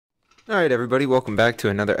All right, everybody, welcome back to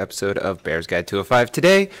another episode of Bear's Guide 205.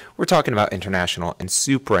 Today, we're talking about international and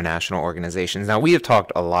supranational organizations. Now, we have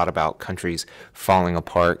talked a lot about countries falling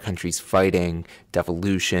apart, countries fighting,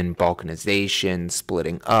 devolution, balkanization,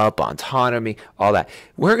 splitting up, autonomy, all that.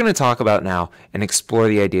 We're going to talk about now and explore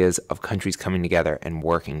the ideas of countries coming together and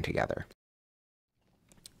working together.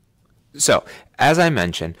 So, as I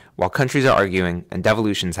mentioned, while countries are arguing and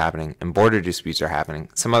devolution's happening and border disputes are happening,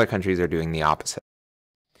 some other countries are doing the opposite.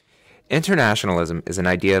 Internationalism is an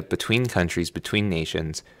idea between countries, between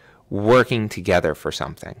nations, working together for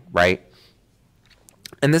something, right?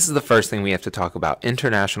 And this is the first thing we have to talk about,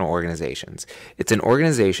 international organizations. It's an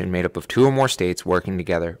organization made up of two or more states working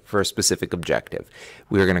together for a specific objective.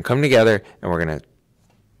 We are going to come together and we're going to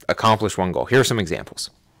accomplish one goal. Here are some examples.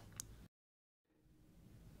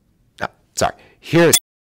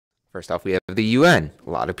 First off, we have the UN. A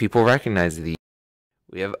lot of people recognize the UN.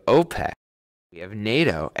 We have OPEC. We have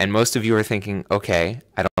NATO, and most of you are thinking, okay,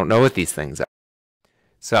 I don't know what these things are.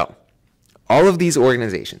 So, all of these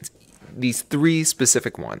organizations, these three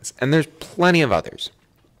specific ones, and there's plenty of others,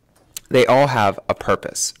 they all have a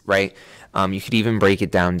purpose, right? You could even break it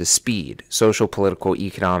down to speed, social, political,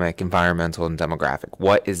 economic, environmental, and demographic.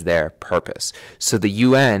 What is their purpose? So the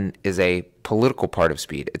UN is a political part of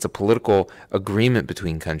speed. It's a political agreement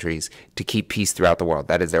between countries to keep peace throughout the world.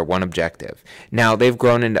 That is their one objective. Now, they've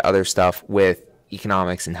grown into other stuff with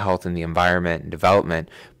economics and health and the environment and development,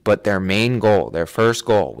 but their main goal, their first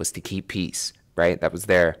goal, was to keep peace, right? That was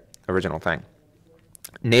their original thing.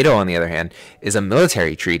 NATO, on the other hand, is a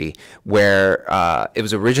military treaty where it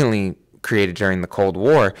was originally created during the Cold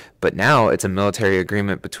War, but now it's a military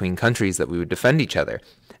agreement between countries that we would defend each other.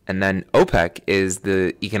 And then OPEC is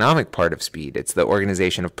the economic part of speed. It's the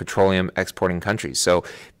Organization of Petroleum Exporting Countries. So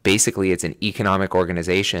basically, it's an economic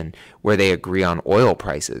organization where they agree on oil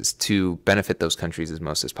prices to benefit those countries as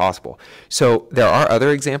most as possible. So there are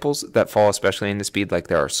other examples that fall especially into speed, like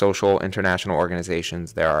there are social international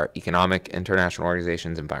organizations, there are economic international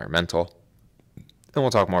organizations, environmental, and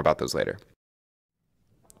we'll talk more about those later.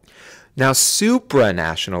 Now,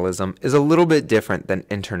 supranationalism is a little bit different than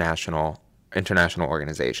international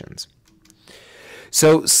organizations.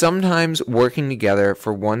 So sometimes working together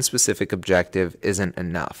for one specific objective isn't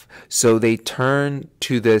enough. So they turn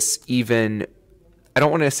to this even, I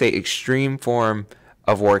don't want to say extreme form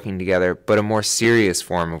of working together, but a more serious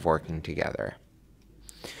form of working together.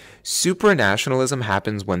 Supranationalism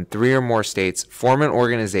happens when three or more states form an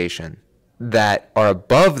organization that are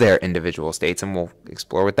above their individual states, and we'll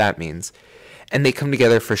explore what that means, and they come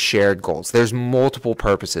together for shared goals. There's multiple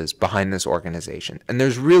purposes behind this organization, and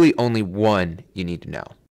there's really only one you need to know.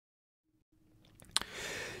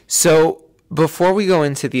 So before we go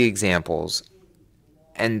into the examples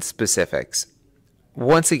and specifics,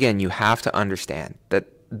 once again, you have to understand that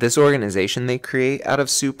this organization they create out of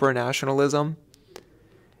supranationalism,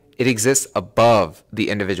 it exists above the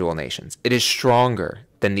individual nations. It is stronger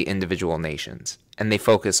than the individual nations, and they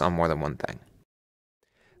focus on more than one thing.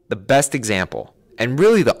 The best example, and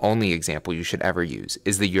really the only example you should ever use,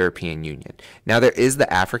 is the European Union. Now, there is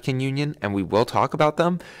the African Union, and we will talk about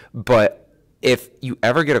them, but if you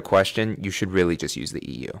ever get a question, you should really just use the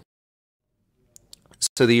EU.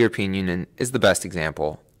 So the European Union is the best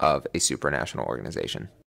example of a supranational organization.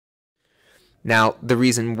 Now, the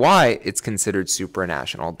reason why it's considered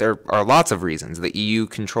supranational, there are lots of reasons. The EU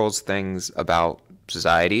controls things about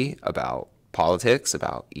society, about politics,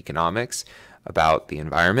 about economics, about the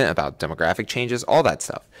environment, about demographic changes, all that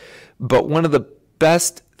stuff. But one of the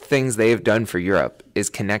best things they have done for Europe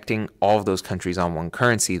is connecting all of those countries on one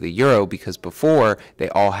currency, the euro, because before they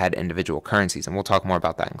all had individual currencies, and we'll talk more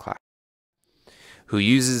about that in class. Who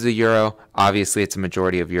uses the euro? Obviously, it's a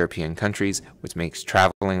majority of European countries, which makes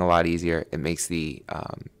traveling a lot easier. It makes the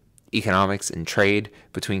economics and trade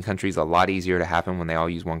between countries a lot easier to happen when they all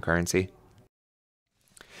use one currency.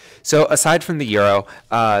 So aside from the euro,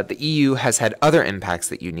 the EU has had other impacts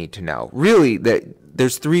that you need to know. Really,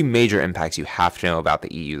 there's three major impacts you have to know about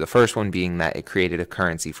the EU. The first one being that it created a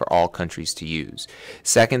currency for all countries to use.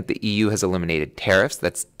 Second, the EU has eliminated tariffs,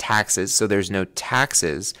 that's taxes, so there's no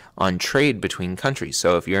taxes on trade between countries.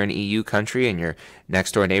 So if you're an EU country and your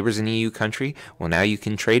next door neighbor's an EU country, well, now you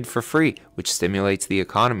can trade for free, which stimulates the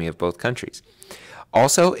economy of both countries.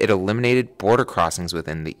 Also, it eliminated border crossings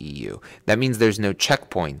within the EU. That means there's no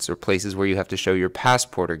checkpoints or places where you have to show your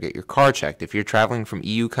passport or get your car checked. If you're traveling from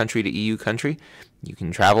EU country to EU country, you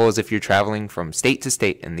can travel as if you're traveling from state to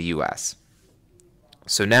state in the US.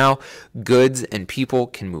 So now, goods and people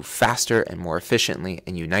can move faster and more efficiently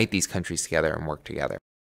and unite these countries together and work together.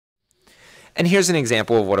 And here's an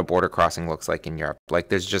example of what a border crossing looks like in Europe. Like,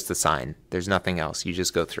 there's just a sign. There's nothing else. You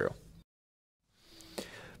just go through.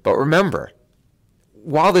 But remember,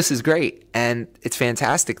 while this is great and it's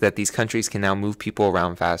fantastic that these countries can now move people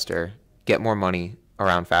around faster, get more money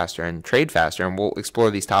around faster, and trade faster, and we'll explore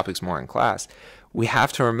these topics more in class, we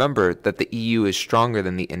have to remember that the EU is stronger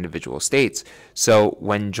than the individual states. So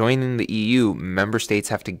when joining the EU, member states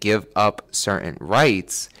have to give up certain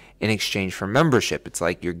rights in exchange for membership. It's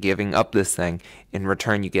like you're giving up this thing. In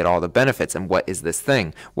return, you get all the benefits. And what is this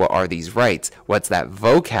thing? What are these rights? What's that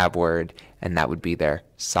vocab word? And that would be their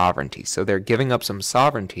sovereignty. So they're giving up some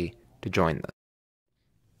sovereignty to join them.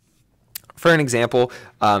 For an example,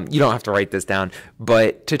 you don't have to write this down,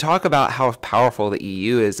 but to talk about how powerful the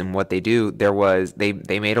EU is and what they do,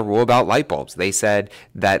 they made a rule about light bulbs. They said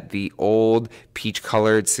that the old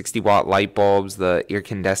peach-colored 60-watt light bulbs, the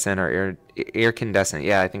iridescent,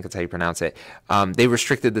 yeah, I think that's how you pronounce it. They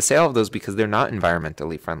restricted the sale of those because they're not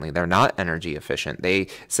environmentally friendly. They're not energy efficient. They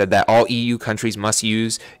said that all EU countries must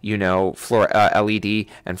use, LED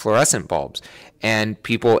and fluorescent bulbs. And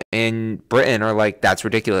people in Britain are like, that's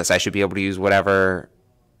ridiculous. I should be able to use whatever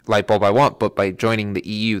light bulb I want. But by joining the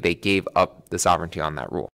EU, they gave up the sovereignty on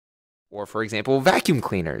that rule. Or, for example, vacuum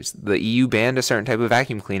cleaners. The EU banned a certain type of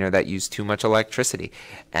vacuum cleaner that used too much electricity,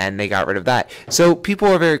 and they got rid of that. So people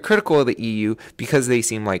are very critical of the EU because they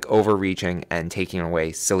seem like overreaching and taking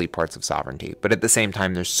away silly parts of sovereignty. But at the same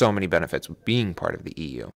time, there's so many benefits with being part of the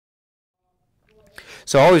EU.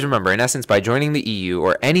 So always remember, in essence, by joining the EU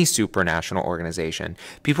or any supranational organization,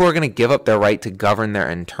 people are going to give up their right to govern their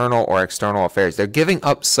internal or external affairs. They're giving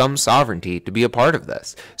up some sovereignty to be a part of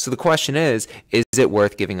this. So the question is it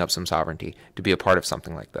worth giving up some sovereignty to be a part of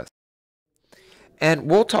something like this? And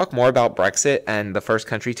we'll talk more about Brexit and the first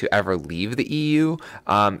country to ever leave the EU.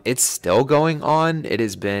 It's still going on. It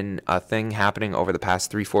has been a thing happening over the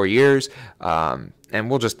past 3-4 years, and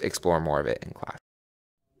we'll just explore more of it in class.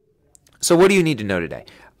 So what do you need to know today?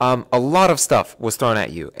 A lot of stuff was thrown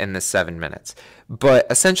at you in this 7 minutes, but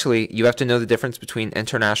essentially you have to know the difference between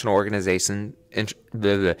international organizations and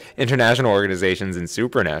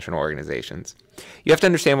supranational organizations. You have to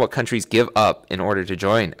understand what countries give up in order to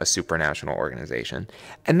join a supranational organization,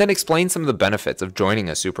 and then explain some of the benefits of joining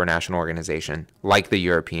a supranational organization like the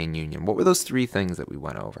European Union. What were those 3 things that we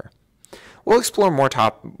went over? We'll explore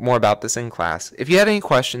more about this in class. If you had any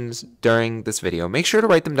questions during this video, make sure to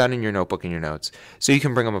write them down in your notebook and your notes so you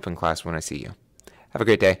can bring them up in class when I see you. Have a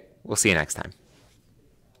great day. We'll see you next time.